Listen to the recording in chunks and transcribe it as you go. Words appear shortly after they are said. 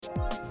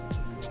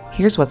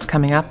Here's what's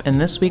coming up in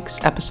this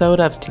week's episode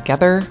of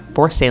Together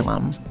for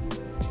Salem.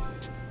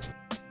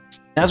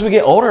 As we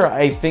get older,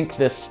 I think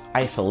this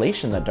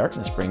isolation that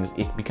darkness brings,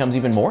 it becomes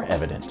even more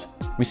evident.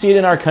 We see it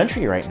in our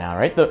country right now,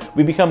 right?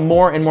 We become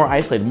more and more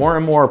isolated, more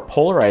and more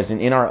polarized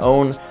in our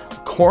own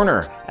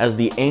corner as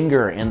the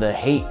anger and the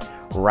hate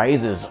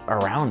rises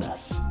around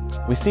us.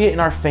 We see it in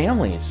our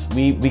families.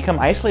 We become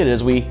isolated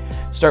as we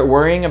start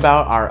worrying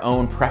about our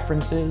own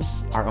preferences,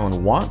 our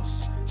own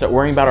wants, start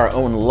worrying about our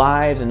own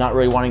lives and not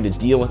really wanting to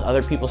deal with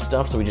other people's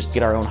stuff, so we just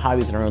get our own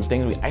hobbies and our own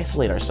things. We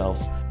isolate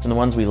ourselves from the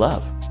ones we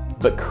love.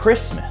 But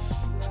Christmas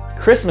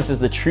is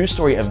the true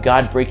story of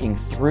God breaking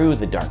through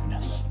the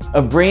darkness,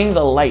 of bringing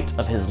the light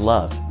of His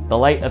love, the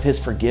light of His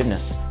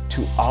forgiveness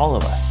to all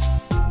of us.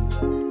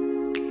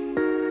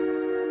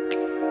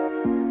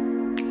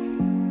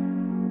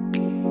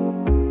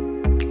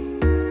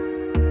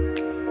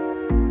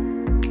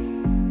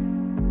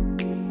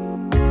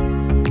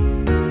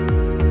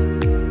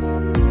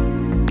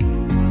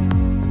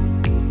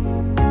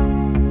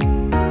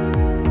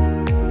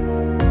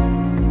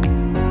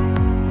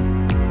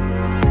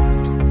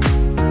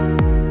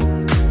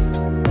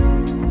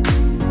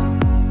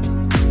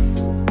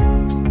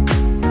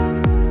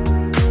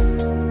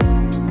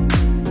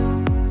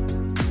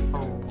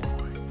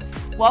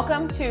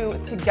 Welcome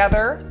to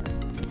Together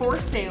for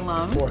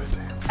Salem,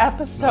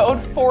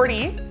 episode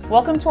 40.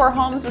 Welcome to our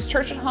home. This is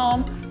Church at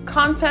Home,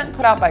 content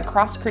put out by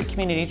Cross Creek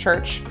Community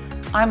Church.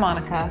 I'm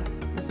Monica.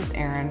 This is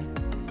Aaron.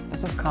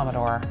 This is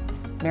Commodore.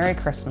 Merry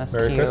Christmas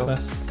to you. Merry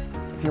Christmas.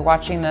 If you're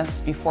watching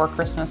this before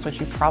Christmas, which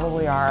you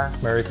probably are,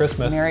 Merry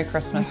Christmas. Merry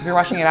Christmas. If you're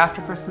watching it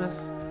after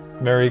Christmas,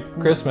 Merry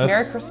Christmas.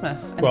 Merry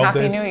Christmas and 12 Happy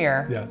days. New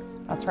Year. Yeah.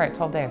 That's right,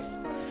 12 days.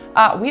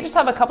 We just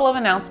have a couple of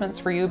announcements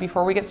for you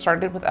before we get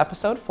started with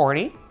episode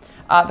 40.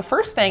 The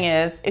first thing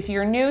is, if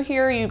you're new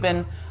here, you've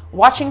been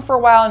watching for a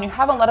while and you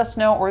haven't let us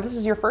know, or this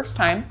is your first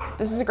time,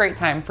 this is a great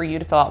time for you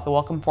to fill out the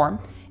welcome form.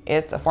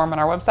 It's a form on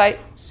our website,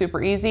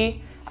 super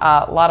easy.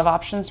 A lot of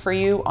options for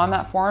you on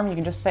that form. You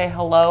can just say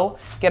hello,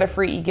 get a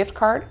free e-gift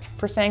card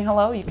for saying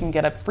hello. You can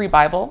get a free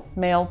Bible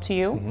mailed to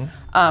you,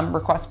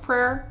 request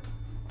prayer.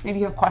 Maybe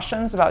you have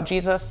questions about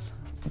Jesus,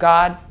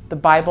 God, the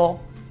Bible,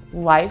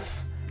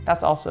 life.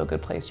 That's also a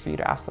good place for you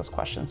to ask those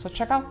questions. So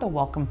check out the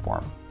welcome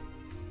form.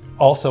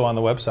 Also on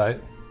the website,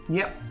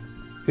 Yep.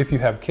 if you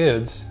have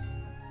kids,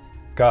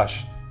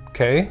 gosh,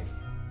 K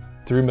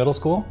through middle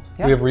school,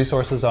 Yep. we have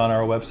resources on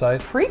our website.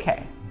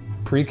 Pre-K.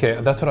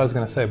 Pre-K, that's what I was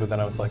going to say, but then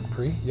I was like,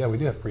 pre? Yeah, we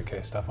do have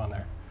pre-K stuff on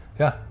there.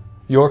 Yeah.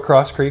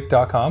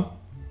 yourcrosscreek.com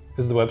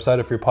is the website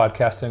if you're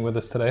podcasting with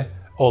us today.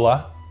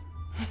 Hola.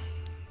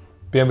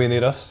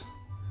 Bienvenidos.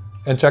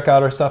 And check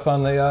out our stuff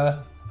on the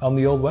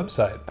old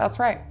website. That's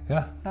right.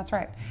 Yeah. That's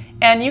right.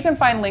 And you can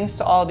find links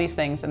to all of these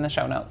things in the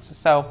show notes.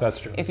 So That's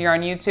true. If you're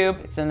on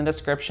YouTube, it's in the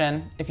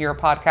description. If you're a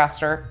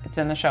podcaster, it's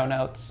in the show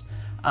notes.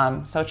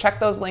 So check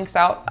those links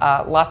out.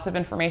 Lots of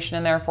information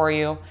in there for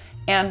you.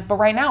 But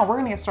right now, we're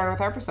going to get started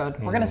with our episode.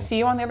 We're going to see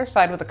you on the other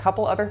side with a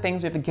couple other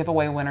things. We have a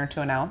giveaway winner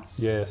to announce.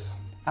 Yes.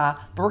 But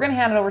we're going to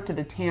hand it over to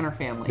the Tanner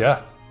family.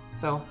 Yeah.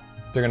 So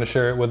They're going to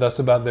share it with us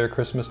about their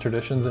Christmas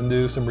traditions and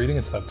do some reading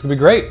and stuff. It's going to be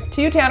great.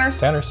 to you,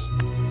 Tanners. Tanners.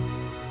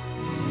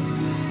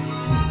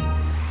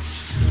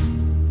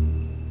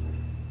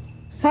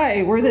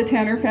 Hi, we're the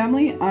Tanner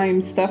family. I'm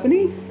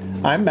Stephanie.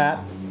 I'm Matt.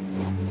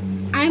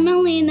 I'm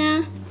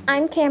Alina.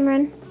 I'm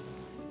Cameron.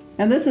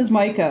 And this is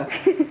Micah.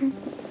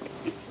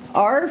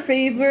 Our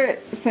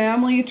favorite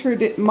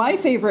my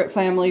favorite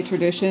family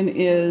tradition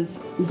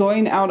is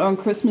going out on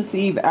Christmas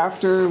Eve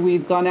after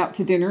we've gone out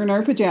to dinner in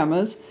our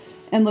pajamas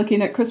and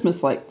looking at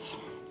Christmas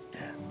lights.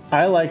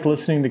 I like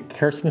listening to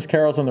Christmas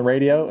carols on the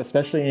radio,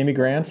 especially Amy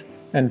Grant,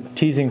 and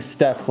teasing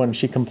Steph when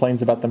she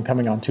complains about them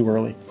coming on too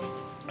early.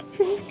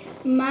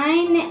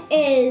 Mine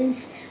is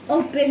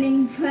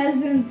opening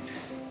presents.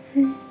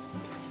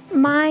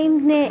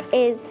 Mine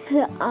is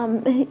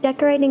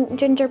decorating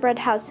gingerbread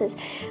houses,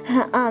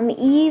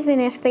 even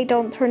if they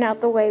don't turn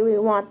out the way we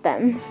want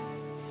them.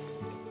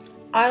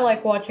 I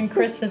like watching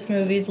Christmas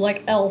movies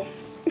like Elf.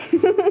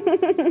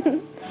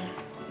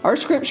 Our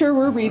scripture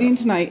we're reading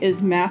tonight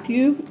is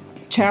Matthew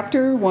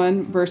chapter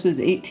 1, verses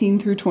 18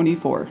 through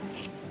 24.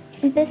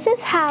 This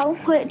is how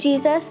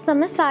Jesus, the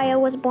Messiah,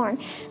 was born.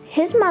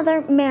 His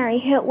mother,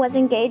 Mary, was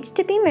engaged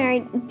to be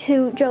married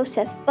to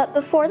Joseph, but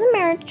before the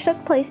marriage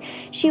took place,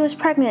 she was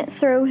pregnant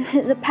through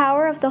the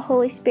power of the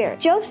Holy Spirit.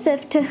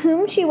 Joseph, to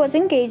whom she was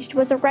engaged,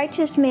 was a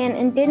righteous man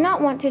and did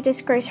not want to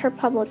disgrace her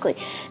publicly.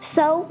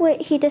 So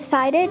he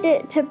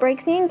decided to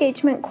break the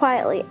engagement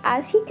quietly.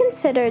 As he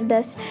considered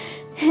this,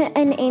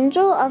 an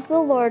angel of the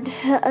Lord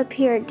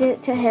appeared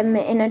to him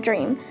in a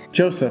dream.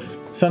 Joseph,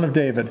 son of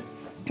David,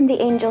 The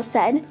angel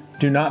said,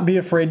 do not be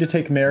afraid to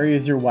take Mary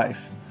as your wife,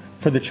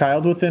 for the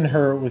child within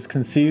her was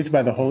conceived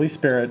by the Holy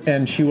Spirit,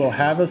 and she will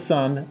have a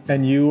son,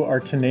 and you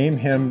are to name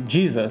him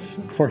Jesus,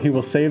 for he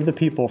will save the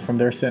people from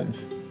their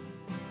sins.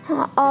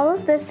 All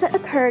of this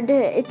occurred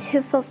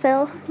to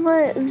fulfill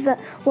the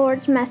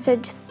Lord's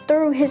message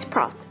through his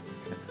prophet.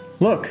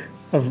 Look,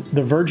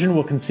 the virgin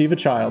will conceive a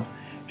child.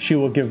 She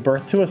will give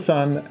birth to a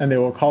son, and they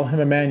will call him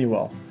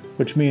Emmanuel,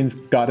 which means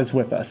God is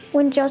with us.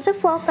 When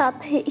Joseph woke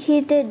up,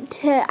 he did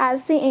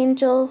as the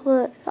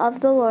angel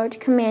of the Lord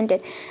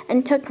commanded,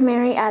 and took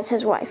Mary as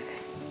his wife.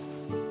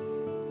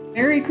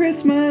 Merry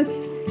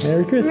Christmas!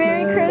 Merry Christmas!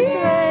 Merry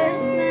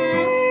Christmas!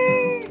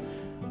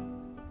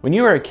 When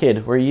you were a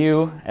kid, were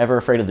you ever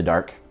afraid of the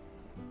dark?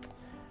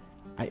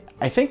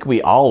 I think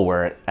we all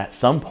were at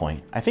some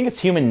point. I think it's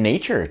human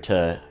nature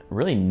to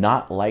really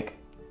not like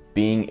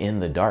being in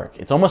the dark.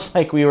 It's almost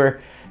like we were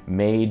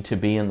made to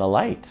be in the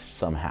light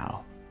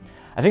somehow.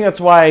 I think that's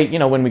why,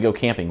 when we go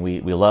camping,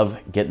 we love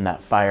getting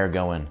that fire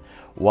going.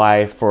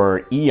 Why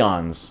for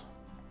eons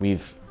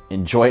we've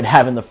enjoyed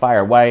having the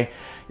fire. Why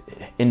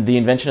in the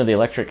invention of the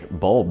electric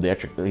bulb,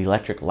 the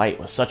electric light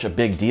was such a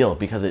big deal,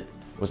 because it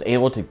was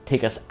able to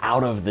take us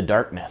out of the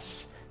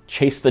darkness,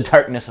 chase the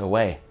darkness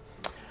away.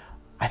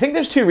 I think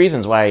there's two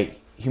reasons why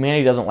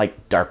humanity doesn't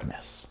like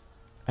darkness.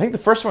 I think the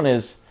first one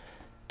is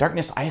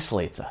darkness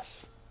isolates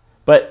us,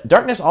 but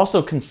darkness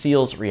also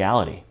conceals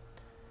reality.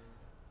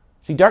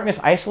 See, darkness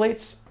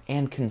isolates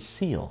and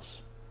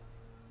conceals.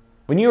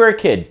 When you were a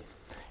kid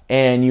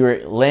and you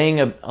were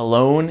laying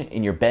alone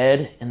in your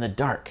bed in the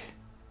dark,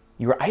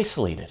 you were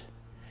isolated.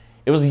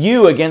 It was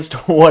you against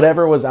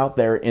whatever was out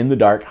there in the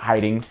dark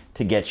hiding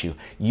to get you.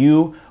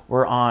 You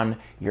were on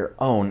your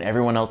own.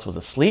 Everyone else was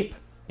asleep.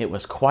 It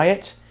was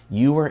quiet.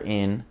 You were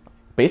in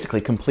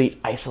basically complete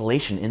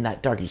isolation in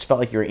that dark. You just felt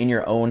like you were in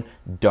your own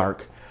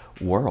dark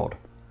world.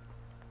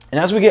 And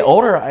as we get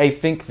older, I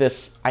think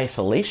this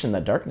isolation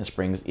that darkness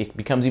brings, it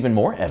becomes even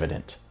more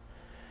evident.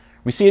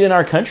 We see it in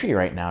our country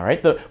right now,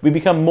 right? We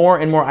become more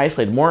and more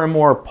isolated, more and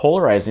more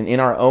polarized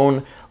in our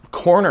own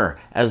corner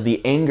as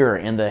the anger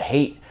and the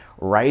hate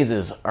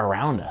rises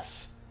around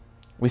us.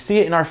 We see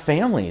it in our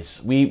families.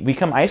 We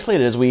become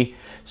isolated as we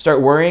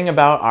start worrying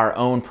about our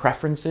own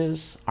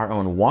preferences, our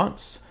own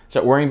wants,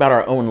 start worrying about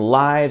our own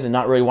lives and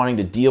not really wanting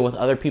to deal with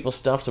other people's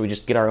stuff, so we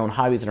just get our own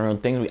hobbies and our own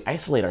things. We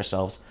isolate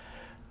ourselves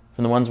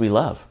from the ones we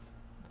love.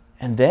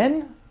 And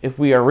then, if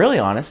we are really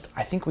honest,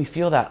 I think we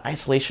feel that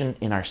isolation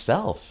in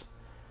ourselves,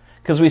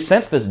 because we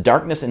sense this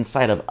darkness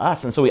inside of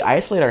us, and so we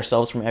isolate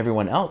ourselves from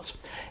everyone else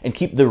and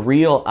keep the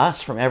real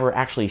us from ever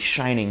actually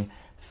shining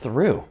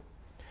through.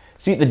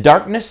 See, the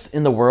darkness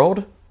in the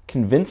world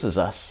convinces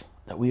us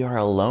that we are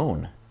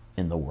alone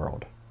in the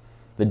world.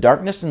 The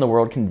darkness in the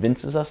world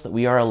convinces us that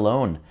we are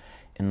alone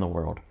in the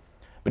world.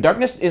 But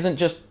darkness isn't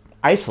just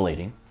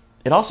isolating,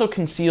 it also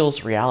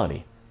conceals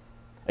reality.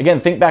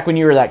 Again, think back when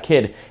you were that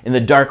kid in the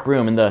dark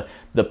room, and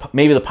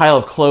maybe the pile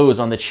of clothes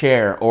on the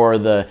chair, or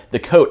the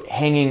coat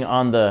hanging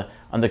on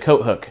the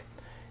coat hook.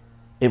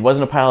 It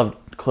wasn't a pile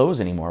of clothes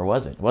anymore,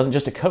 was it? It wasn't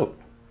just a coat.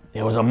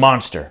 It was a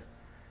monster.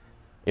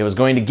 It was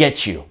going to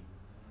get you.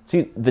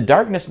 See, the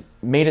darkness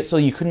made it so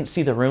you couldn't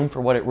see the room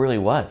for what it really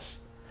was.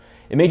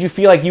 It made you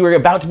feel like you were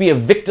about to be a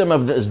victim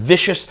of this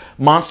vicious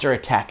monster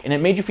attack. And it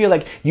made you feel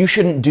like you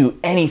shouldn't do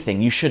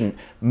anything. You shouldn't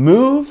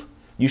move.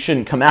 You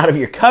shouldn't come out of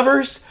your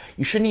covers.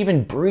 You shouldn't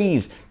even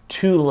breathe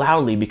too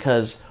loudly,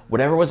 because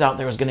whatever was out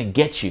there was going to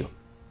get you.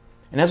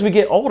 And as we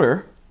get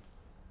older,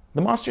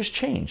 the monsters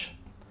change.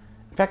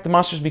 In fact, the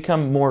monsters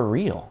become more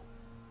real.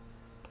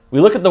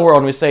 We look at the world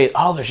and we say,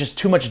 oh, there's just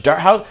too much dark.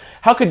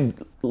 How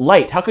could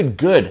light, how could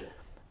good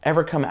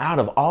ever come out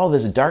of all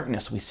this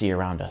darkness we see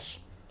around us?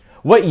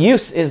 What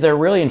use is there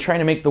really in trying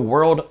to make the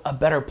world a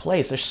better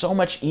place? There's so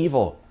much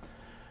evil.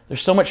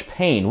 There's so much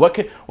pain. What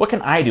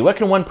can I do? What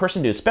can one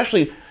person do?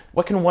 Especially,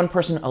 what can one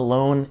person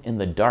alone in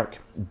the dark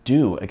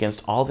do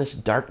against all this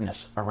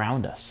darkness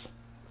around us?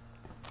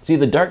 See,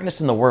 the darkness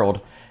in the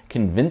world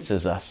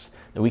convinces us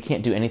that we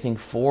can't do anything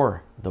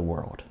for the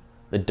world.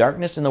 The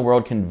darkness in the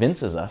world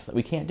convinces us that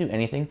we can't do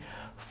anything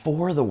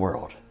for the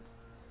world.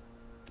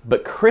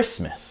 But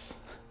Christmas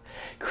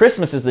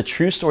is the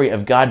true story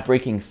of God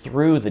breaking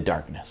through the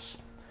darkness,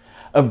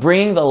 of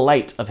bringing the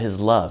light of his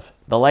love,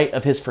 the light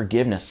of his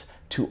forgiveness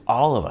to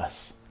all of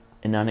us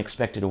in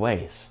unexpected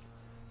ways.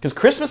 Because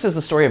Christmas is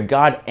the story of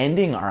God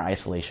ending our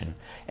isolation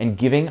and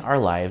giving our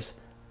lives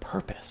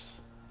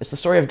purpose. It's the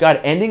story of God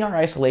ending our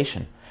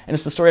isolation, and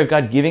it's the story of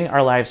God giving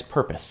our lives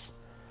purpose.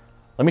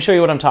 Let me show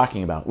you what I'm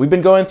talking about. We've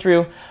been going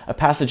through a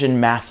passage in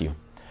Matthew.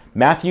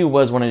 Matthew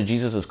was one of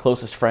Jesus'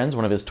 closest friends,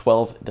 one of his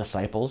 12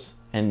 disciples,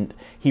 and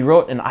he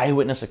wrote an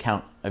eyewitness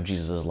account of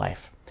Jesus'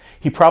 life.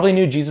 He probably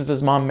knew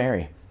Jesus' mom,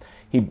 Mary.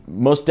 He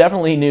most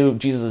definitely knew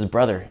Jesus'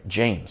 brother,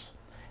 James.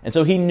 And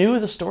so he knew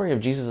the story of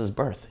Jesus'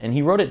 birth, and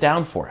he wrote it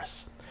down for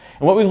us.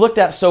 And what we've looked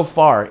at so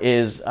far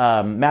is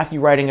Matthew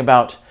writing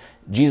about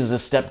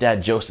Jesus'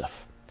 stepdad,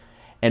 Joseph.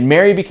 And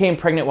Mary became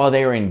pregnant while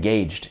they were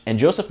engaged, and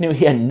Joseph knew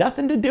he had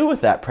nothing to do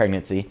with that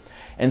pregnancy.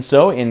 And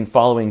so, in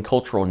following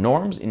cultural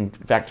norms, in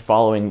fact,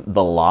 following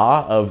the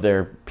law of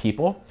their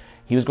people,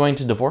 he was going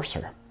to divorce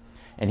her.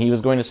 And he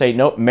was going to say,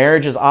 nope,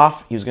 marriage is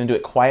off. He was going to do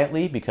it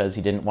quietly because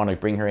he didn't want to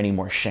bring her any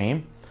more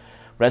shame.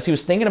 But as he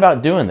was thinking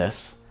about doing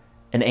this,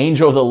 an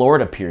angel of the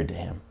Lord appeared to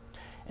him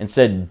and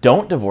said,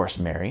 don't divorce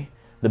Mary.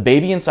 The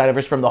baby inside of her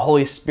is from the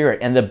Holy Spirit,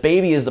 and the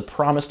baby is the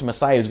promised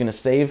Messiah who's going to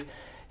save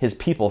his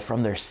people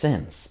from their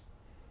sins.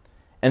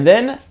 And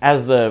then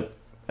as the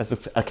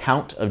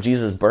account of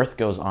Jesus' birth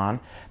goes on,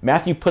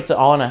 Matthew puts it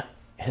all in a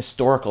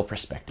historical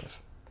perspective.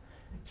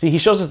 See, he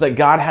shows us that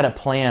God had a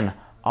plan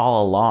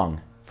all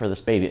along for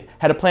this baby,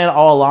 had a plan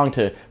all along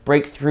to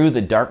break through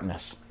the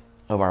darkness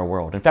of our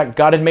world. In fact,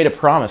 God had made a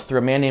promise through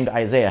a man named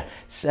Isaiah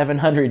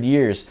 700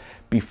 years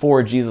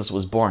before Jesus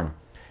was born.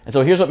 And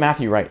so here's what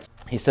Matthew writes.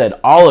 He said,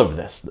 all of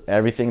this,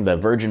 everything, the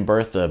virgin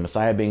birth, the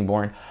Messiah being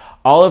born,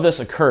 all of this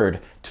occurred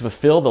to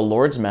fulfill the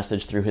Lord's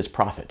message through his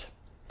prophet.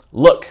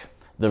 Look,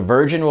 the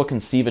virgin will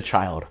conceive a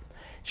child.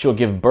 She will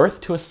give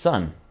birth to a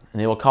son,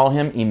 and they will call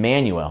him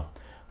Emmanuel,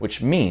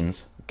 which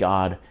means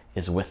God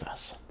is with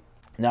us.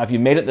 Now, if you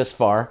made it this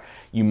far,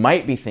 you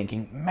might be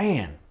thinking,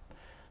 man,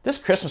 this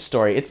Christmas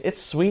story,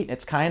 it's sweet,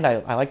 it's kind,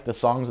 I like the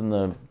songs and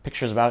the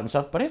pictures about it and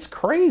stuff, but it's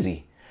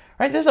crazy,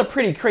 right? This is a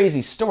pretty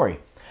crazy story,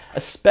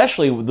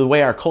 especially the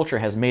way our culture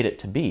has made it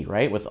to be,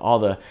 right? With all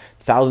the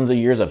thousands of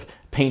years of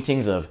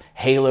paintings of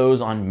halos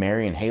on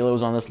Mary and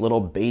halos on this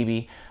little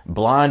baby,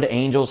 blonde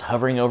angels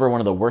hovering over one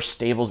of the worst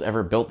stables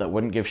ever built that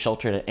wouldn't give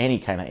shelter to any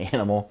kind of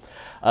animal,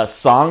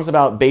 songs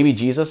about baby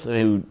Jesus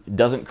who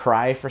doesn't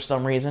cry for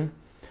some reason.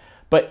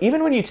 But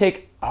even when you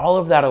take all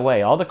of that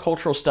away, all the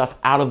cultural stuff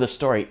out of the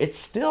story, it's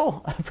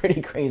still a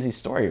pretty crazy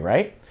story,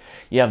 right?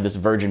 You have this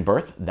virgin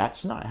birth.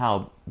 That's not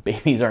how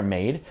babies are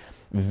made.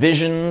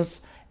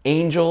 Visions,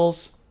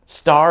 angels,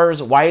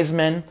 stars, wise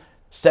men,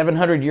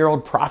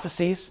 700-year-old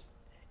prophecies.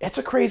 It's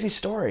a crazy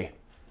story.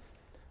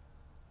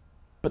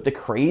 But the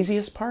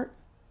craziest part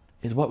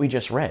is what we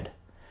just read.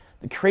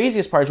 The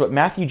craziest part is what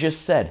Matthew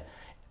just said.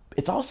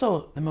 It's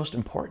also the most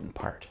important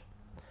part.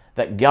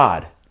 That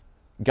God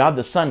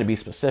the Son to be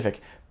specific,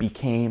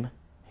 became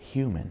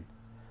human.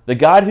 The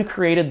God who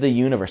created the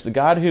universe, the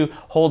God who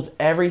holds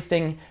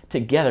everything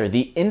together,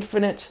 the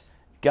infinite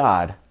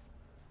God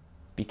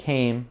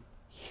became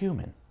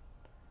human.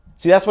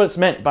 See, that's what it's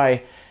meant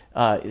by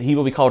he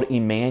will be called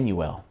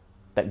Emmanuel,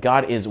 that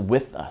God is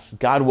with us.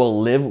 God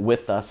will live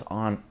with us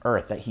on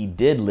earth, that he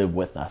did live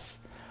with us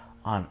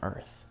on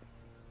earth.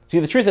 See,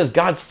 the truth is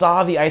God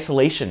saw the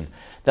isolation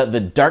that the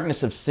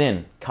darkness of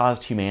sin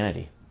caused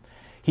humanity.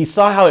 He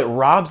saw how it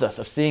robs us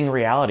of seeing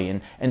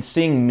reality and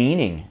seeing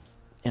meaning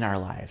in our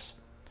lives.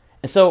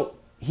 And so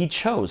he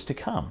chose to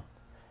come.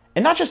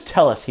 And not just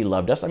tell us he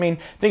loved us. I mean,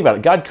 think about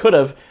it. God could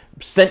have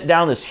sent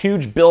down this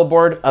huge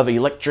billboard of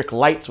electric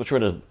lights, which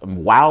would have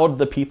wowed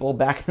the people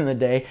back in the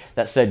day,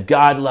 that said,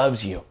 God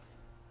loves you.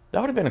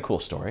 That would have been a cool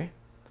story.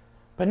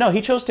 But no,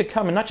 he chose to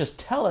come and not just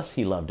tell us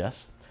he loved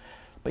us,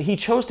 but he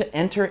chose to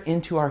enter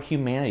into our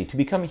humanity, to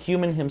become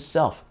human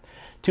himself,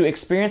 to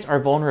experience our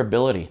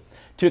vulnerability,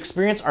 to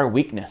experience our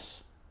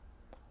weakness,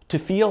 to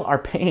feel our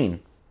pain,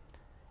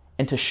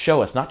 and to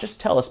show us, not just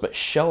tell us, but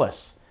show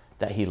us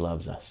that he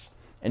loves us,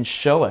 and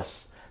show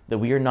us that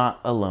we are not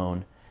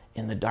alone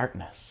in the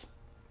darkness.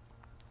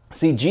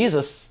 See,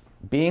 Jesus,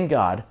 being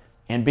God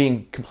and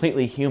being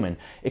completely human,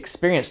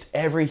 experienced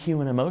every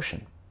human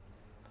emotion.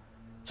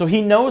 So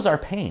he knows our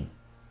pain.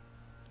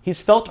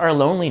 He's felt our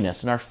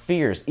loneliness and our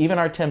fears, even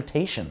our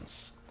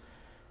temptations.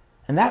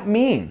 And that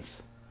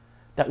means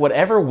that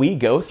whatever we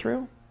go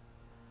through,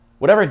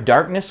 whatever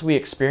darkness we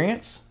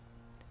experience,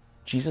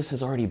 Jesus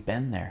has already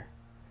been there.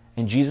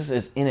 And Jesus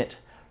is in it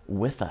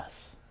with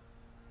us.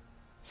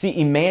 See,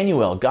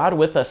 Emmanuel, God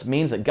with us,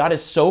 means that God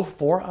is so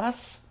for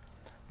us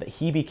that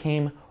he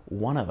became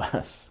one of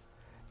us.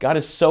 God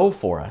is so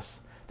for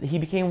us that he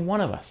became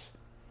one of us.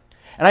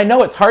 And I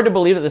know it's hard to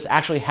believe that this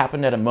actually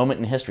happened at a moment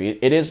in history.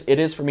 It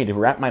is for me to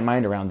wrap my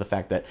mind around the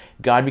fact that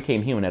God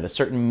became human at a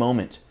certain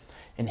moment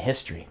in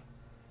history.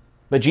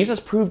 But Jesus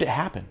proved it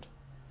happened.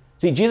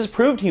 See, Jesus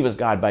proved he was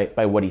God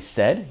by what he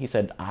said. He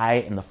said, I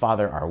and the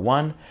Father are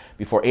one.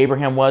 Before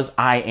Abraham was,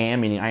 I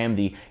am, meaning I am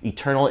the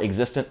eternal,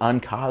 existent,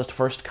 uncaused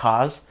first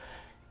cause.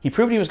 He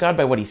proved he was God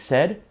by what he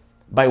said,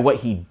 by what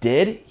he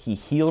did. He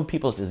healed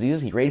people's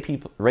diseases. He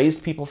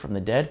raised people from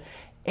the dead.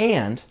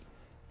 And,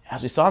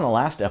 as we saw in the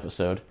last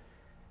episode,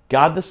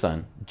 God the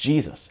Son,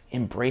 Jesus,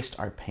 embraced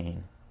our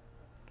pain.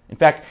 In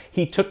fact,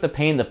 he took the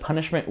pain, the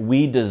punishment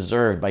we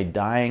deserved by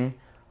dying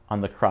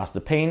on the cross, the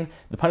pain,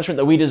 the punishment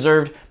that we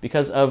deserved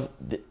because of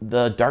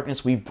the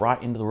darkness we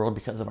brought into the world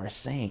because of our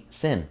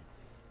sin.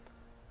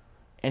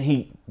 And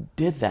he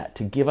did that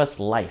to give us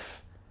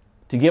life,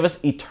 to give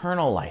us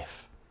eternal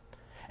life.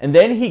 And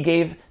then he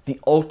gave the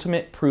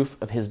ultimate proof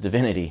of his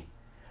divinity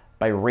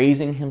by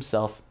raising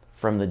himself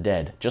from the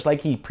dead, just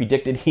like he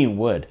predicted he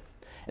would.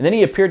 And then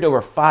he appeared to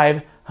over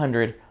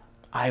 500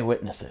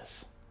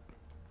 eyewitnesses.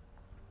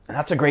 And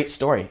that's a great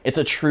story. It's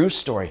a true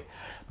story.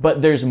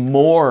 But there's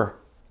more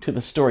to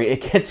the story.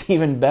 It gets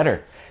even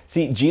better.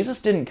 See,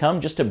 Jesus didn't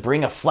come just to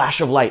bring a flash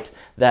of light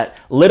that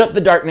lit up the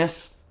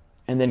darkness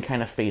and then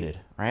kind of faded,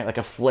 right? Like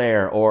a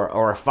flare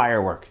or a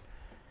firework.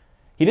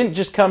 He didn't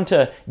just come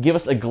to give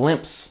us a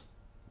glimpse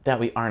that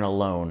we aren't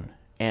alone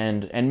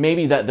and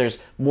maybe that there's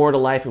more to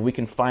life if we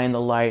can find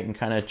the light and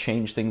kind of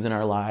change things in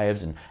our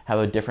lives and have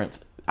a different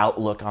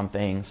outlook on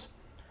things.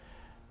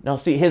 No,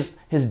 see, his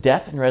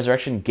death and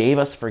resurrection gave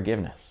us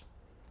forgiveness.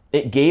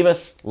 It gave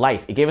us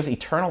life. It gave us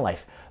eternal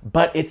life.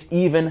 but it's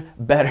even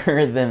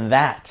better than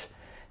that.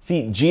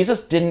 See,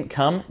 Jesus didn't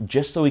come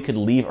just so we could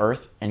leave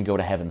earth and go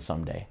to heaven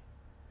someday.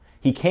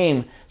 He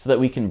came so that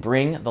we can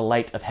bring the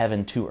light of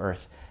heaven to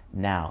earth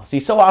now. See,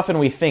 so often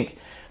we think,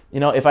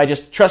 if I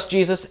just trust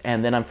Jesus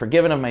and then I'm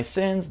forgiven of my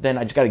sins, then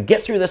I just got to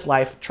get through this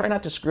life, try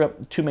not to screw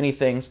up too many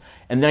things,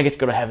 and then I get to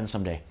go to heaven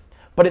someday.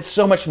 But it's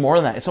so much more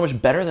than that. It's so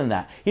much better than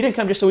that. He didn't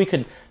come just so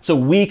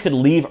we could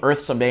leave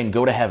earth someday and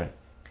go to heaven.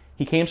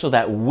 He came so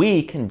that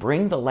we can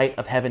bring the light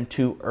of heaven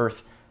to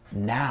earth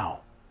now.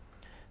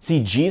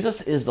 See,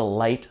 Jesus is the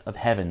light of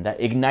heaven that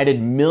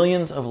ignited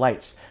millions of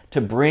lights to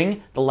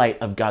bring the light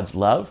of God's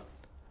love,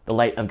 the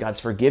light of God's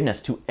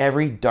forgiveness to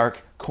every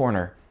dark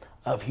corner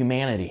of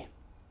humanity.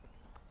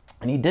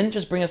 And he didn't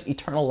just bring us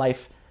eternal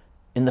life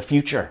in the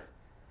future.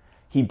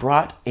 He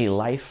brought a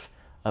life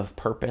of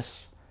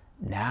purpose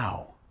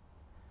now.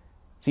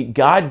 See,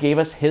 God gave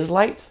us his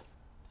light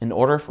in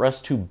order for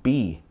us to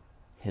be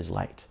his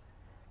light.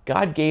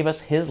 God gave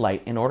us his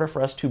light in order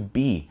for us to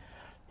be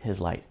his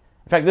light.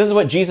 In fact, this is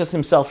what Jesus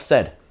himself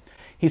said.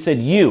 He said,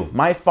 "You,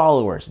 my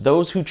followers,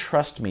 those who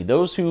trust me,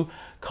 those who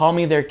call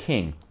me their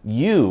king,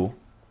 you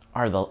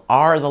are the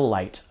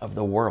light of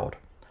the world,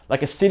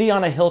 like a city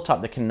on a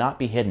hilltop that cannot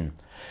be hidden.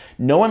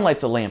 No one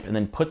lights a lamp and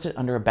then puts it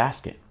under a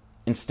basket.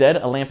 Instead,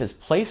 a lamp is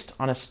placed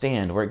on a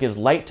stand where it gives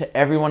light to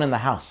everyone in the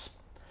house.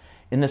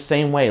 In the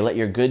same way, let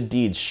your good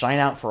deeds shine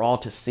out for all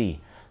to see,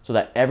 so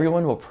that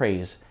everyone will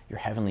praise your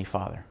heavenly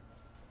Father."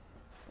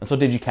 And so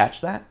did you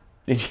catch that?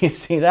 Did you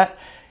see that?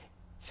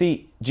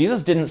 See,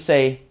 Jesus didn't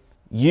say,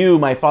 "You,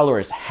 my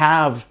followers,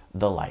 have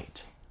the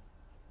light.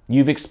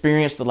 You've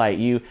experienced the light.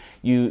 You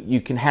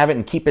can have it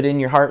and keep it in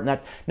your heart." And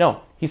that.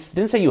 No, he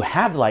didn't say you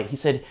have the light. He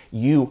said,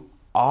 "You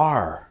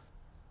are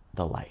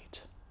the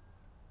light."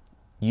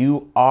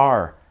 You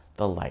are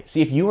the light.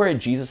 See, if you are a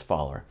Jesus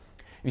follower,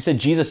 if you said,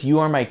 "Jesus, you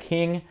are my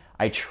king.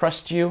 I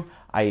trust you.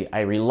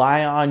 I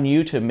rely on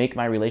you to make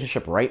my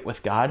relationship right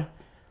with God,"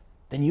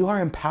 then you are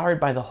empowered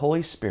by the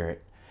Holy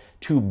Spirit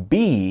to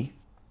be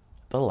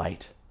the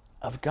light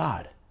of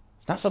God.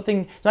 It's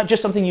not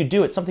just something you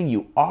do, it's something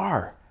you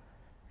are.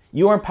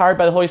 You are empowered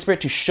by the Holy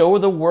Spirit to show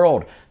the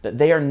world that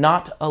they are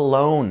not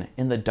alone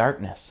in the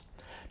darkness,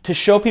 to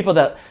show people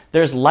that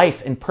there's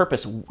life and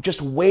purpose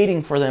just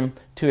waiting for them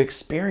to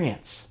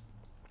experience.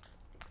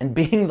 And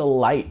being the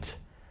light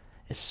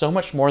is so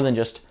much more than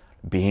just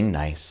being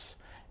nice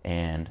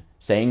and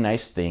saying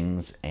nice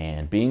things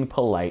and being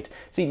polite.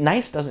 See,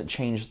 nice doesn't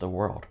change the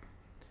world.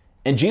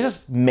 And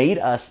Jesus made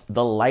us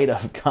the light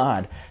of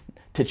God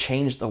to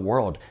change the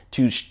world,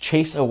 to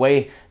chase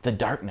away the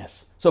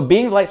darkness. So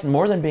being the light's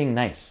more than being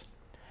nice.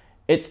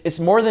 It's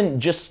more than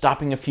just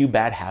stopping a few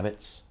bad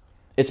habits.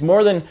 It's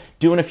more than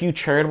doing a few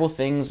charitable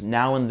things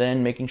now and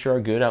then, making sure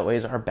our good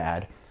outweighs our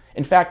bad.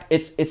 In fact,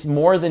 it's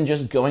more than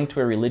just going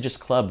to a religious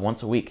club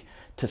once a week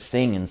to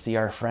sing and see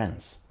our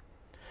friends.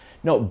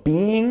 No,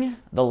 being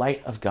the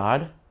light of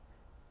God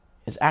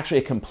is actually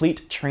a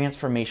complete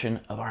transformation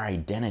of our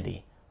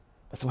identity.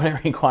 That's what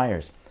it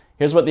requires.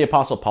 Here's what the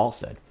Apostle Paul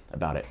said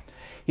about it.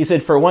 He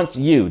said, "For once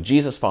you,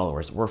 Jesus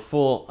followers, were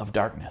full of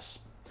darkness,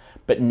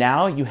 but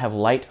now you have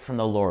light from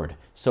the Lord.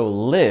 So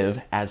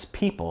live as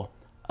people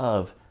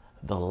of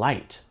the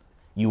light.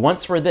 You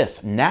once were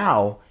this,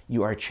 now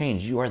you are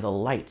changed. You are the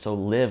light, so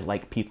live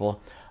like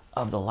people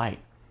of the light."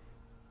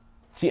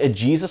 See, a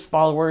Jesus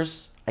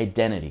follower's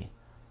identity,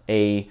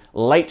 a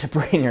light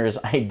bringer's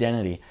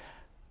identity,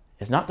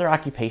 is not their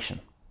occupation.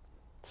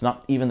 It's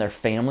not even their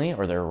family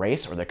or their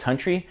race or their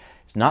country.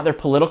 It's not their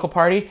political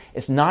party.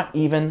 It's not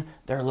even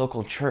their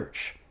local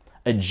church.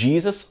 A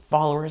Jesus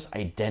follower's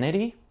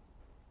identity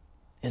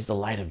is the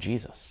light of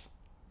Jesus.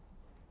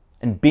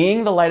 And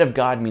being the light of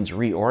God means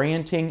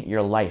reorienting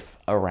your life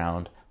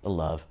around the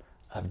love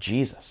of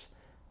Jesus.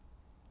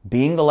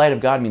 Being the light of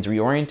God means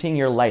reorienting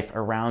your life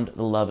around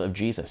the love of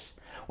Jesus.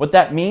 What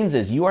that means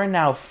is you are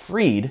now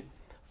freed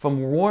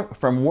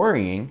from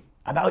worrying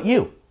about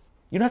you.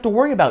 You don't have to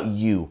worry about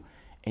you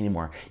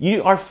anymore.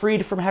 You are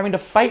freed from having to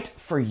fight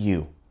for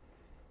you.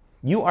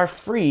 You are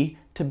free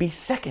to be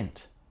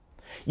second.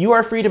 You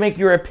are free to make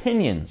your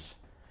opinions,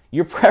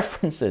 your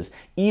preferences,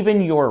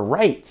 even your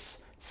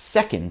rights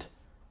second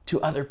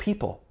to other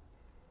people.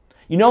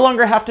 You no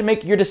longer have to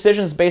make your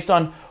decisions based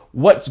on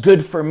what's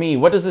good for me.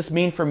 What does this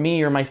mean for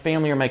me or my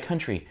family or my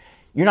country?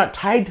 You're not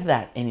tied to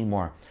that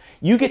anymore.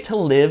 You get to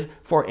live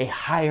for a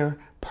higher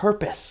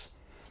purpose.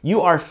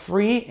 You are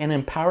free and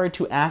empowered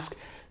to ask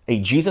a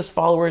Jesus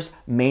follower's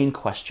main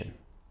question.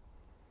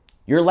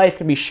 Your life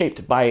can be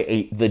shaped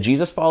by the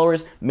Jesus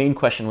follower's main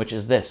question, which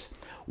is this: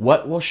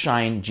 what will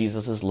shine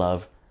Jesus'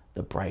 love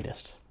the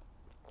brightest?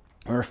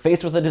 When we're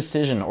faced with a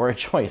decision or a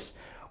choice,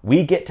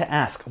 we get to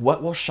ask,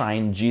 what will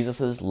shine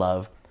Jesus'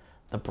 love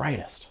the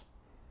brightest?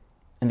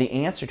 And the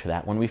answer to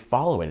that, when we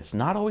follow it, it's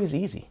not always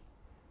easy.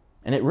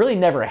 And it really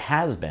never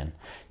has been.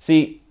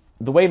 See,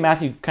 the way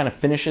Matthew kind of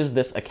finishes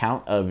this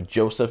account of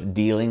Joseph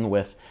dealing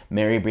with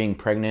Mary being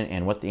pregnant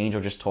and what the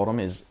angel just told him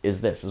is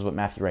what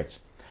Matthew writes.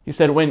 He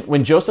said,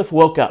 when Joseph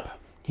woke up,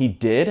 he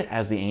did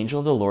as the angel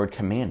of the Lord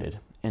commanded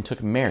and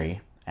took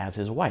Mary as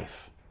his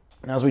wife.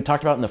 And as we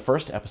talked about in the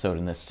first episode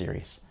in this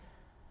series,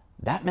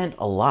 that meant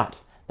a lot.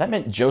 That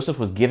meant Joseph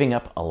was giving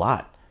up a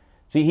lot.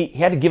 See, he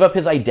had to give up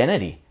his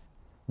identity.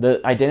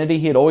 The identity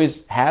he had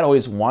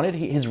always wanted.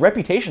 His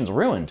reputation's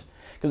ruined.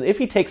 Because if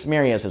he takes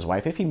Mary as his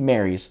wife, if he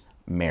marries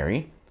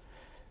Mary,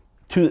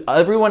 to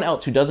everyone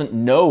else who doesn't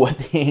know what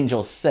the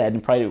angel said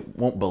and probably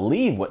won't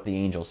believe what the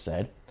angel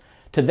said,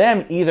 to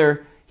them,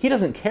 either he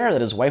doesn't care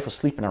that his wife was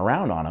sleeping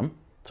around on him,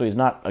 so he's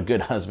not a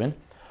good husband,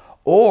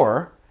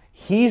 or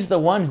he's the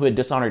one who had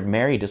dishonored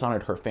Mary,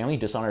 dishonored her family,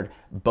 dishonored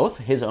both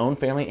his own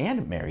family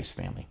and Mary's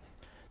family.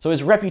 So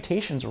his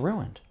reputation's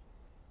ruined.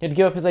 He had to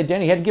give up his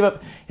identity. He had to give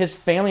up his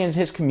family and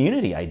his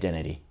community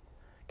identity.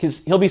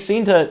 Because he'll be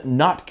seen to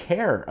not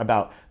care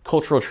about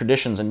cultural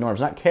traditions and norms,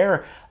 not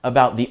care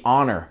about the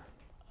honor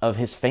of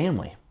his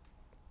family.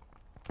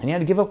 And he had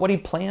to give up what he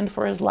planned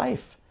for his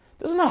life.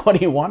 This is not what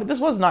he wanted. This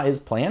was not his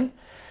plan.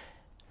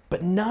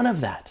 But none of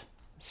that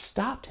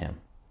stopped him.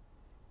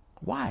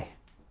 Why?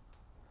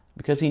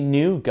 Because he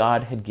knew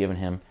God had given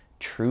him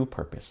true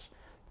purpose.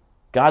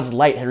 God's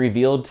light had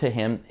revealed to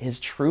him his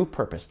true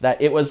purpose,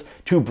 that it was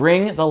to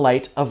bring the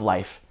light of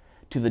life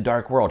to the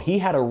dark world. He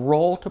had a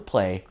role to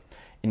play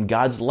in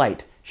God's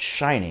light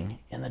shining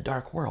in the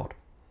dark world.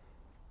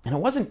 And it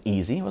wasn't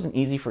easy. It wasn't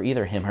easy for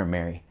either him or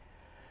Mary,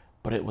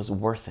 but it was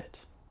worth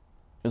it.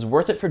 It was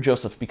worth it for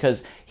Joseph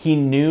because he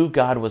knew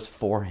God was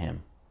for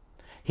him.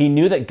 He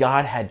knew that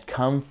God had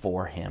come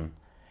for him,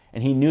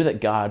 and he knew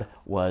that God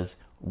was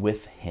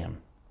with him.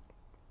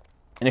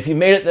 And if you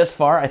made it this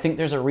far, I think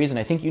there's a reason.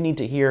 I think you need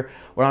to hear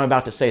what I'm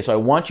about to say. So I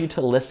want you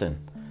to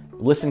listen.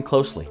 Listen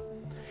closely.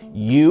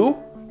 You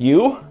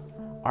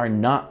are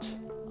not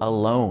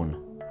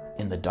alone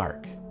in the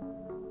dark.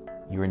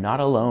 You are not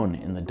alone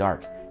in the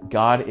dark.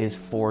 God is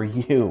for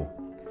you.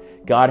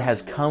 God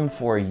has come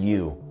for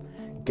you.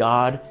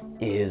 God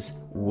is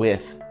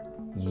with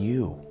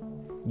you.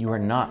 You are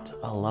not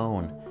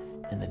alone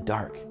in the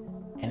dark.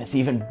 And it's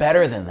even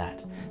better than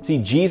that. See,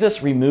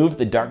 Jesus removed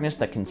the darkness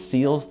that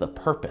conceals the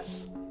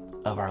purpose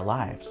of our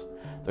lives.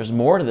 There's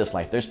more to this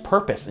life. There's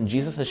purpose, and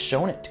Jesus has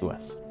shown it to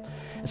us.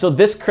 And so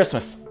this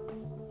Christmas,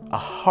 a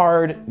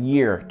hard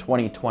year,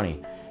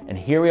 2020, and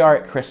here we are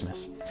at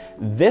Christmas.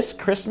 This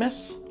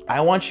Christmas,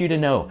 I want you to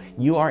know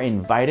you are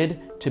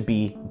invited to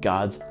be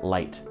God's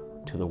light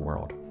to the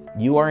world.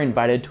 You are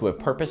invited to a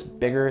purpose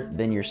bigger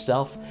than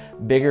yourself,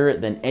 bigger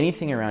than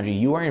anything around you.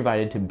 You are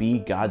invited to be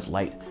God's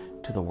light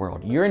to the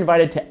world. You're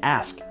invited to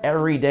ask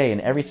every day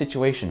in every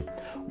situation,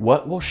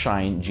 what will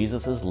shine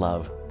Jesus'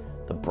 love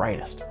the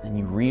brightest? And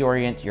you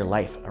reorient your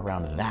life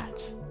around that.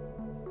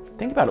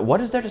 Think about it.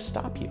 What is there to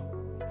stop you?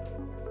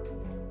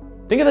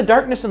 Think of the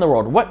darkness in the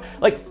world.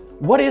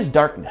 What is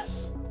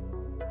darkness?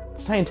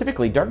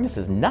 Scientifically, darkness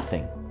is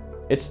nothing.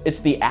 It's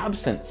the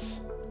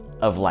absence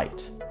of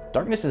light.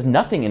 Darkness is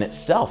nothing in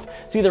itself.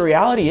 See, the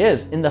reality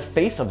is, in the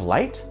face of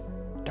light,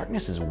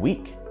 darkness is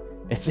weak.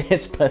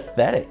 It's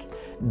pathetic.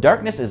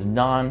 Darkness is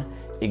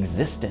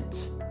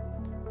non-existent.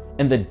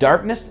 And the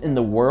darkness in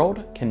the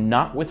world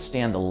cannot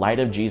withstand the light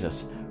of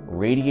Jesus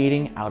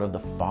radiating out of the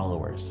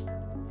followers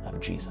of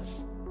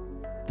Jesus.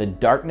 The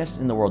darkness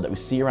in the world that we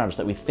see around us,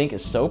 that we think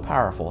is so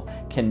powerful,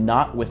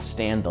 cannot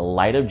withstand the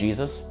light of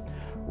Jesus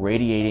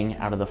radiating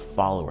out of the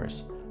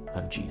followers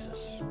of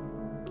Jesus.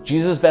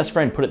 Jesus' best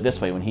friend put it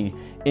this way when he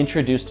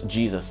introduced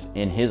Jesus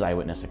in his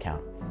eyewitness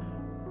account.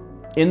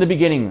 In the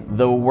beginning,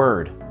 the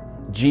Word,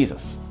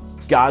 Jesus,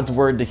 God's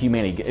word to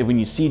humanity. When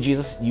you see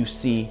Jesus, you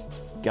see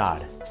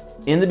God.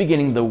 In the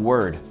beginning, the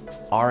Word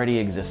already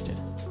existed.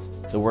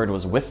 The Word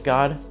was with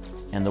God,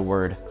 and the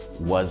Word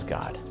was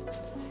God.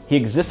 He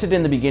existed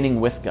in the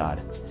beginning with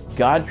God.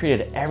 God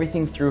created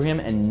everything through him,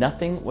 and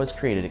nothing was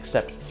created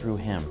except through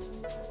him.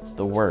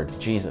 The Word,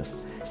 Jesus,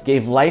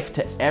 gave life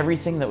to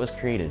everything that was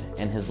created,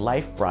 and his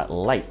life brought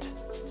light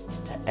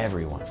to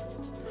everyone.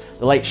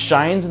 The light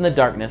shines in the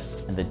darkness,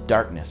 and the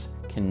darkness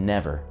can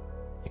never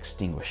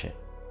extinguish it.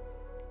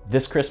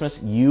 This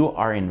Christmas, you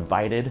are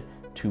invited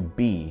to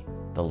be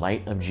the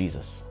light of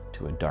Jesus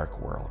to a dark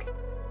world.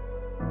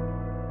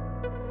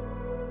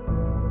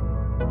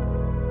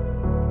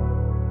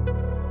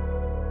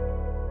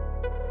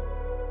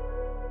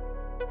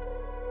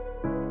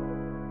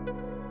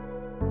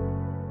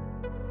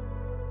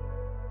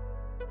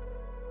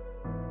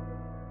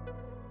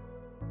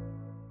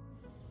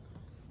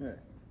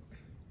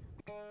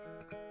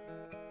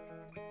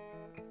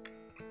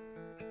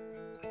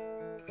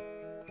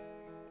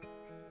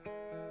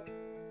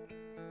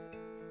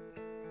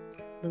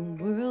 The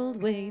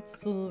world waits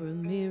for a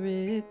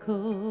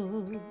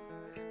miracle.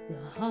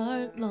 The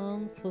heart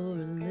longs for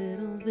a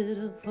little bit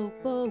of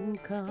hope.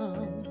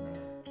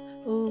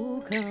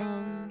 Oh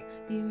come,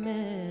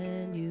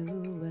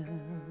 Emmanuel.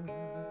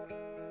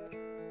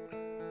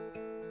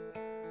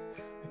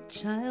 A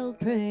child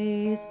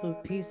prays for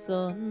peace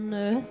on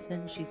earth,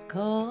 and she's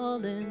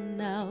calling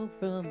out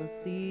from a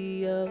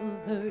sea of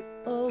hurt.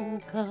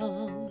 Oh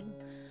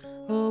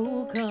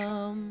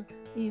come,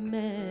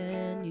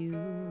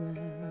 Emmanuel.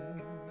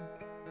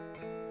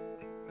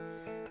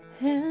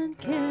 And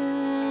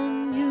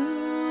can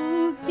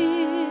you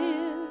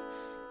hear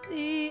the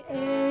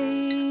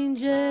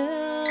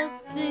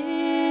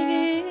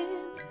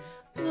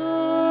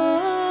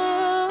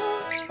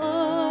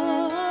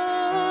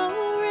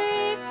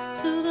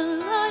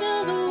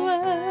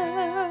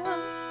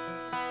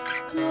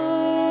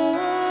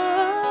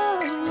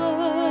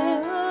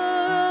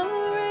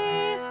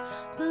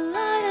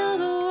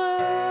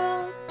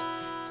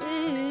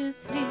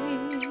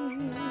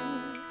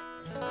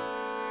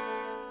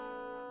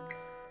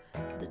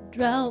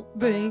drought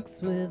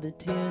breaks with the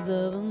tears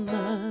of a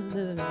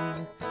mother.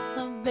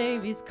 A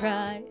baby's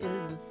cry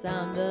is the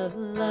sound of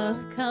love.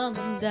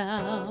 Come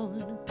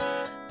down,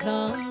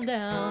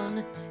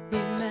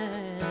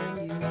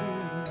 Emmanuel.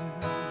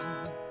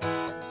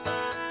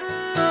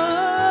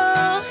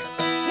 Oh,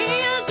 he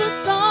is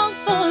the song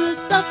for the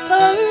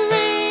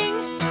suffering.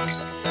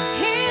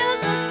 He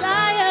is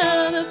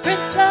Messiah, the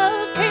Prince of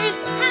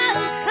Peace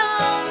has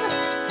come.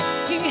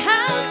 He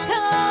has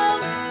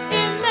come,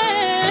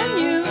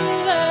 Emmanuel.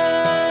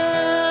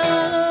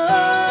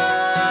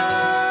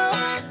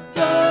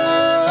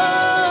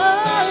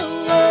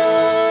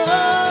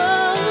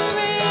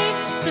 Glory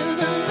to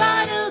the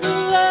light of the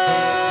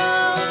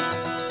world.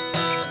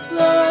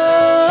 Glory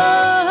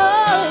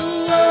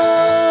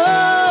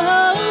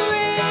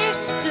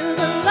to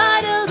the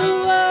light of the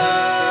world.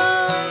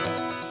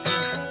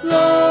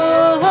 Glory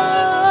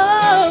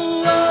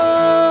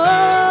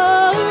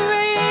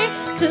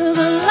to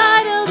the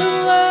light of the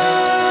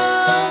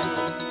world.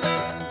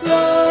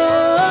 Glory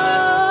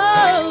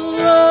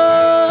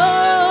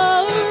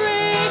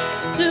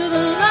to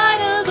the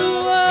light of the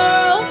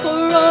world for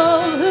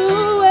all who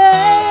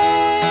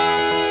wait,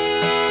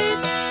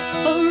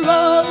 for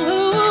all who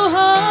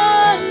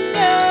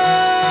hunger,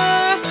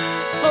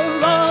 for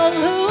all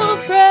who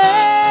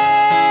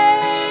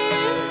pray,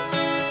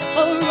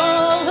 for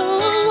all who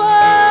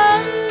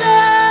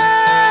wonder.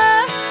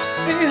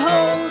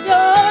 Behold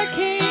your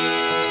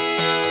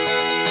King,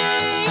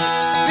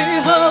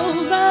 behold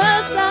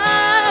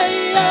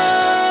Messiah,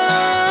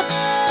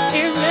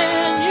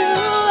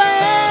 Emmanuel,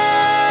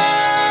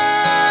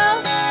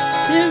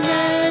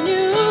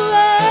 Emmanuel.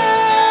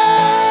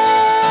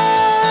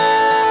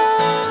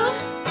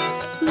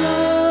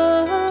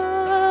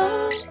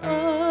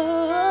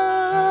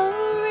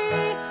 Glory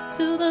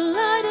to the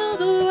light of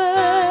the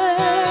world.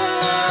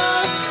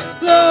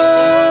 Glory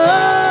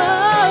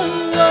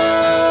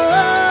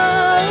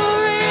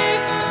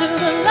to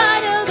the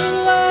light of the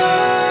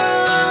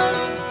world.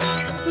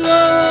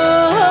 Glory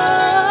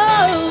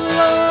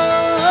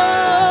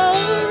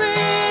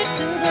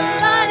to the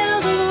light of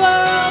the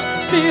world.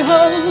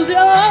 Behold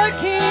your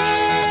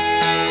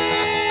King,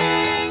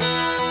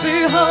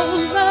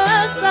 behold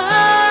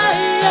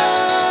Messiah,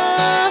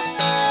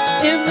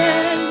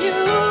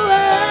 Emmanuel,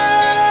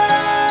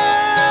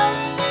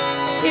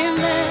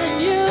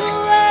 Emmanuel.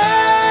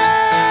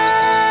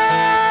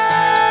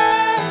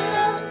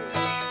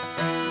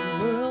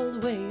 The world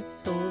waits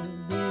for a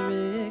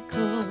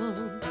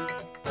miracle.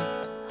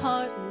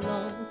 Heart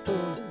longs for a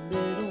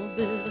little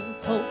bit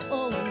of hope.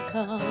 Oh,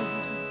 come,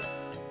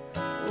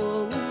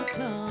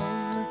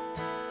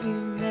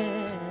 Emmanuel.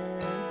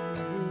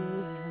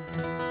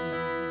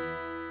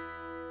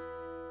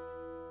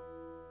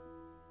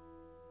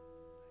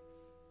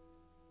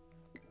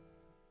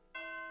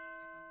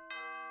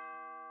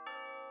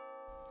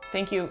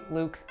 Thank you,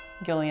 Luke,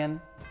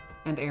 Gillian,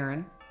 and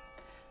Aaron,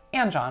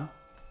 and John.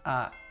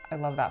 I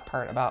love that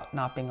part about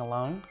not being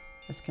alone.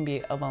 This can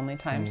be a lonely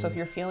time. So if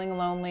you're feeling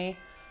lonely,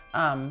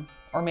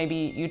 or maybe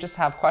you just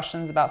have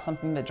questions about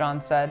something that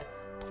John said,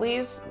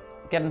 please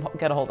get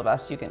a hold of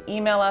us. You can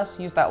email us,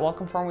 use that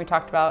welcome form we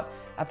talked about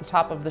at the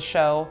top of the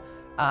show.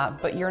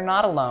 But you're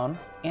not alone,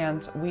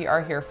 and we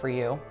are here for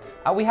you.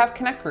 We have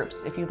Connect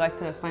groups if you'd like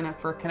to sign up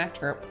for a Connect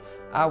group.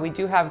 We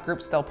do have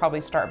groups, they'll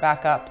probably start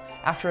back up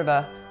after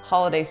the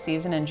holiday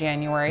season in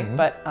January,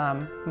 but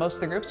most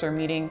of the groups are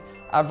meeting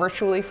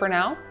virtually for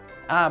now,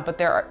 but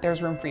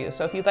there's room for you.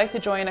 So if you'd like to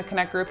join a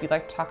Connect group, you'd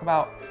like to talk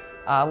about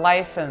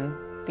life and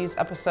these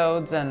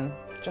episodes and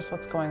just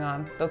what's going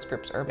on, those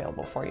groups are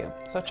available for you.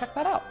 So check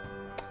that out.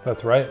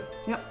 That's right.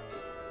 Yep.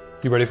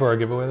 You ready for our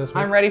giveaway this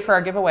week? I'm ready for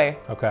our giveaway.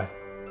 Okay.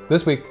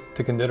 This week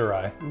to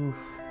Konditorei,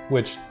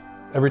 which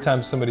every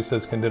time somebody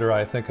says Konditorei,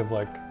 I think of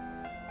like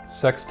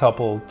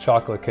sextuple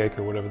chocolate cake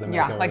or whatever they make.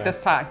 Yeah, over like there.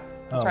 this tie.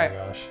 That's right. Oh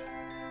my gosh.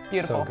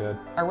 Beautiful. So good.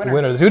 Our The winner.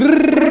 winner is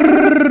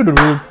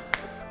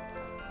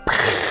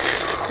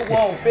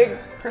Whoa, big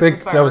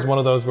Christmas big. That was fireworks. one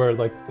of those where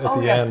like at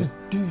the yeah. end.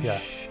 Yeah.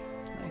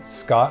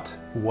 Scott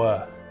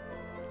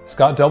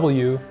Scott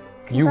W.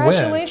 You win.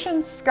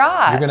 Congratulations,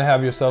 Scott. You're gonna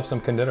have yourself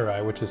some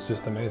Konditorei, which is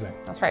just amazing.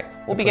 That's right.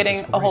 We'll be place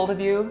getting is a hold great.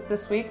 of you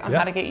this week on Yeah.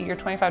 how to get you your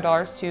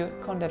 $25 to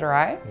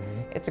Konditorei.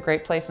 It's a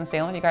great place in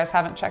Salem. If you guys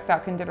haven't checked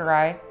out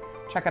Konditorei,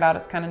 check it out.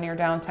 It's kind of near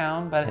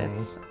downtown, but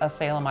it's a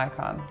Salem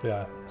icon.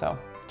 Yeah. So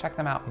check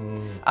them out.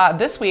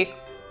 This week,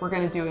 we're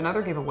going to do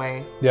another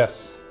giveaway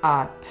Yes.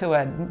 to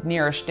a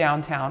nearish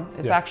downtown.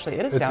 It is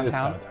downtown. It's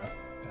downtown.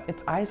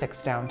 It's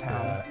Isaac's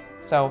downtown. Yeah.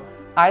 So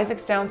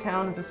Isaac's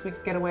downtown is this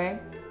week's getaway.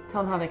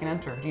 Tell them how they can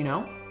enter. Do you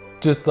know?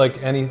 Just like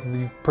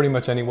pretty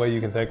much any way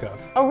you can think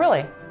of. Oh,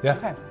 really? Yeah.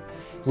 Okay.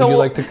 Would you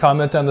like to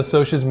comment on the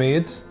socials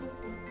meds?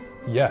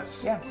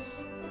 Yes.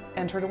 Yes.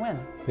 Enter to win.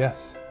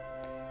 Yes.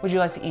 Would you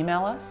like to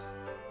email us?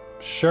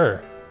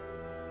 Sure.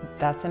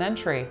 That's an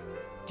entry.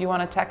 Do you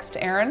want to text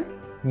Aaron?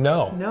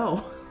 No.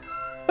 No.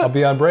 I'll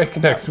be on break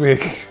next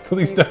week.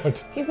 Please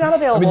don't. He's not I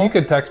available. mean, you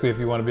could text me if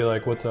you want to be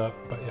like, what's up?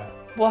 But yeah.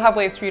 We'll have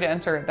ways for you to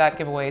enter that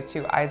giveaway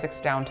to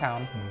Isaac's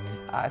Downtown.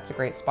 It's a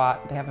great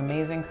spot. They have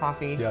amazing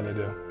coffee. Yeah, they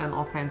do. And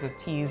all kinds of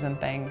teas and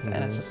things,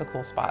 and it's just a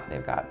cool spot.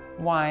 They've got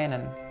wine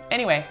and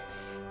anyway,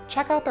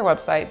 check out their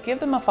website. Give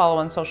them a follow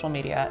on social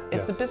media.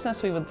 It's a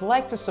business we would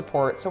like to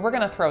support, so we're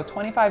going to throw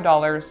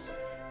 $25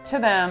 to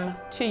them,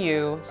 to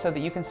you, so that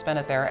you can spend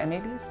it there, and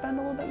maybe you spend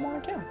a little bit more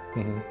too.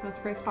 That's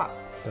a great spot.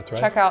 That's right.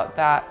 Check out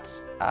that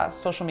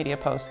social media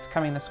post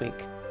coming this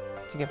week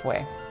to give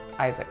away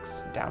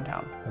Isaac's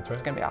Downtown. That's right.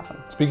 It's going to be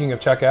awesome. Speaking of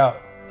check out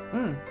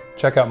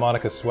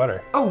Monica's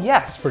sweater. Oh,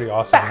 yes. It's pretty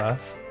awesome,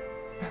 Fact.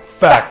 huh?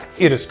 Fact.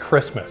 It is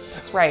Christmas.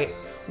 That's right.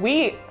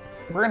 We're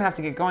going to have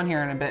to get going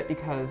here in a bit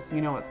because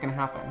you know what's going to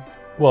happen.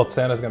 Well,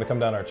 Santa's going to come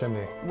down our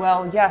chimney.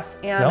 Well,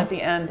 yes, and No? at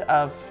the end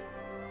of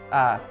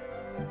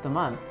the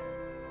month,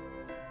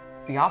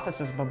 The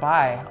Office is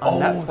bye-bye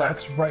on Netflix.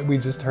 That's right. We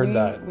just heard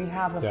that. We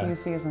have a few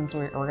seasons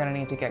we're going to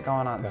need to get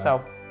going on.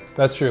 So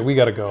That's true. We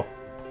got to go.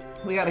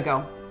 we got to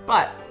go.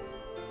 But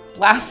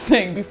last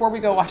thing, before we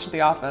go watch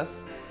The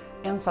Office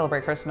and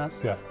celebrate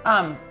Christmas,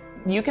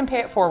 you can pay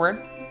it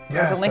forward.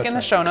 There's a Yes, link in the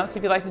that's show notes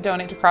if you'd like to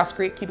donate to Cross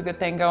Creek, keep a good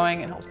thing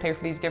going. It helps pay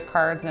for these gift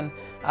cards and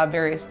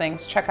various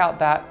things. Check out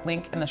that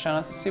link in the show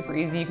notes. It's super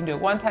easy. You can do a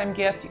one-time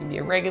gift. You can be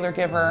a regular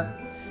giver.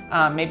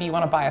 Maybe you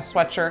want to buy a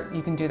sweatshirt.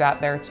 You can do that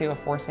there too, a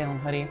For Salem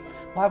hoodie.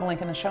 We'll have a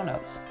link in the show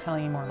notes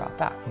telling you more about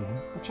that.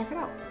 But check it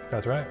out.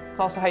 That's right. It's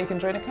also how you can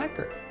join a Connect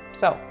group.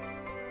 So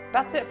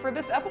that's it for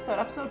this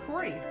episode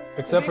 40.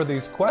 Except for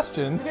these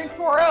questions. Big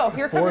 4-0.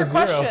 Here come your 4-0.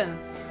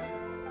 questions.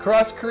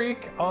 Cross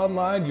Creek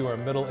Online, you are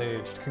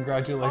middle-aged.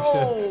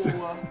 Congratulations.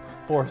 Oh.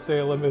 For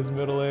Salem is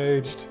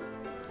middle-aged.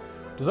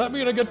 Does that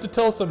mean I get to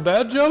tell some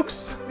dad jokes?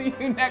 See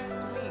you next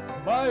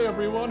week. Bye,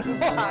 everyone.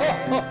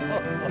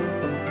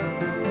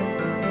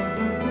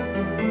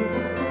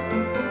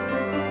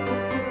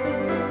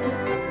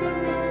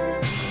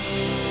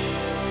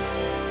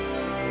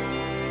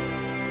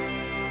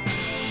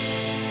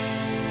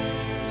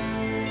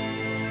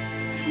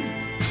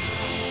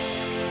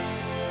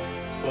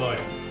 Fine.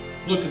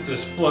 Look at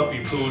this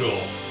fluffy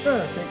poodle.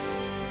 Take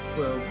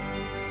 12.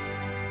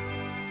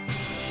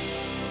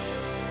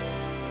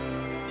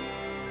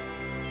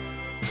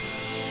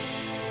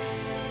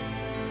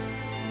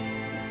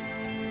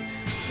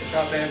 Good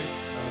job, babe.